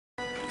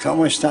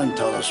¿Cómo están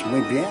todos?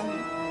 Muy bien.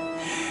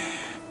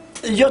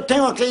 Yo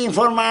tengo que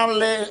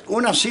informarle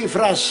unas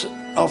cifras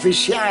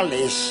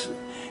oficiales.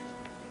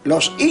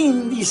 Los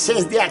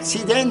índices de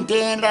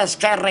accidente en las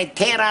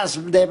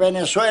carreteras de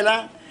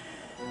Venezuela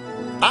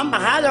han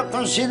bajado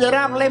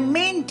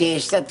considerablemente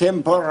esta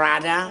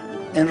temporada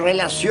en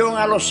relación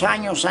a los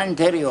años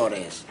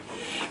anteriores.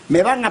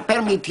 Me van a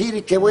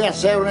permitir que voy a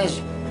hacer un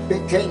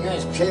pequeño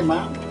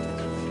esquema.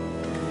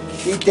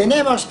 Y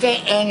tenemos que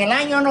en el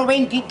año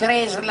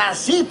 93 las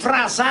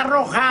cifras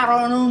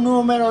arrojaron un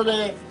número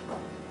de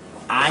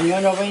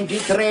año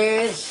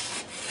 93,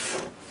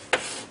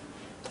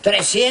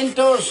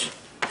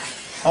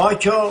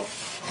 308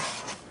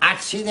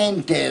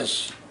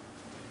 accidentes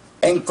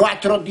en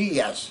 4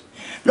 días,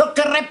 lo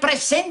que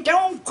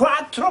representa un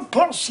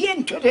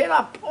 4% de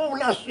la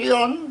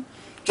población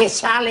que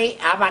sale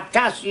a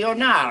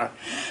vacacionar.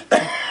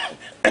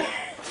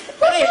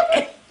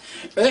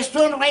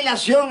 Esto en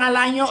relación al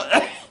año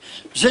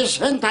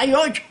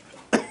 68,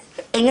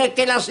 en el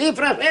que las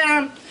cifras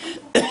eran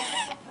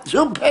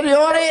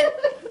superiores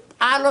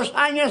a los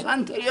años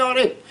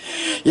anteriores,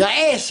 y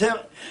a ese,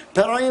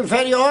 pero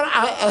inferior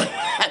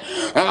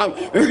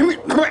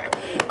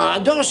a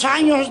 2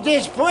 años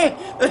después.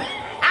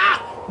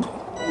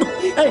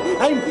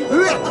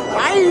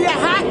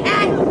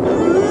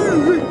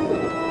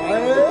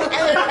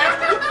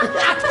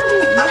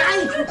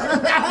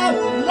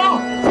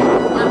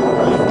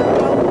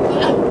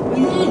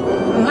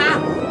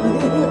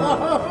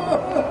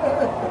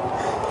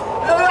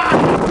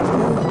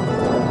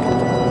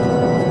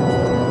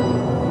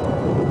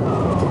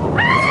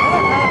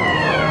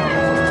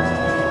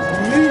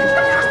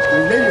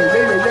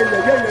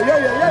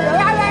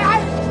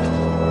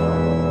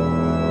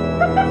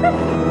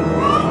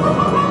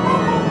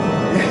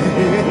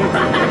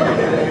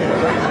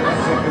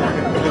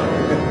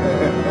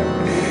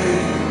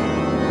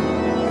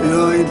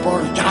 Lo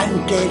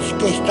importante es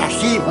que estas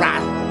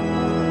cifras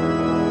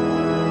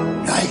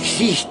no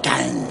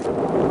existan,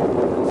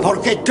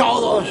 porque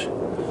todos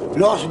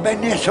los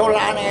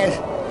venezolanos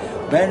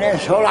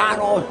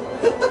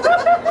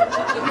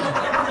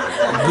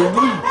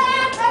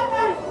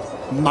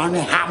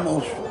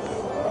manejamos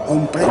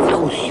con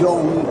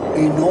precaución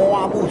y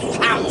no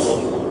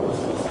abusamos.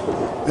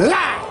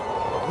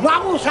 No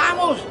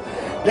abusamos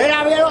de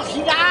la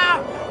velocidad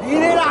ni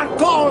del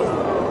alcohol.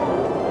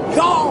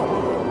 Yo,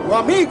 tu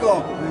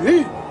amigo,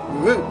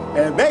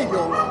 el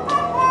bello.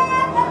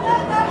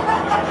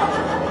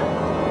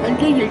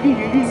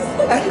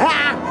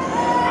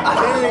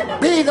 Te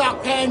pido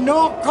que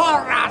no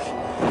corras,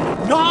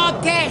 no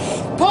te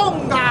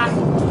expongas.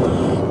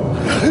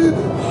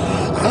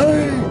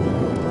 Ay,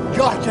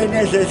 yo te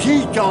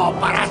necesito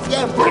para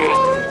siempre.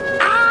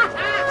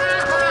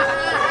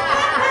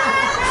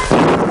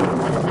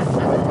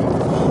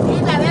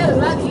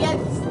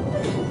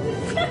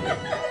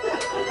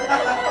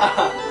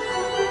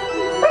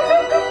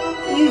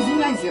 Y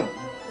silencio.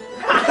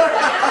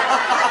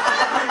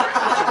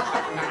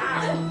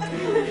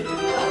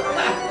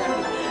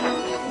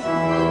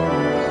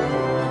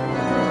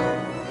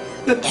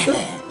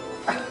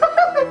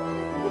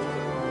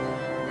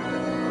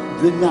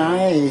 Good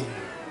night,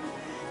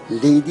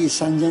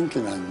 ladies and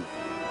gentlemen.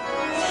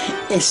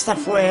 Esta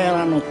fue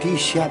la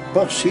noticia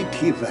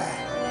positiva.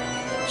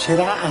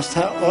 Será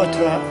hasta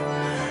otra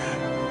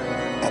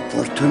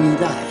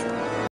oportunidad.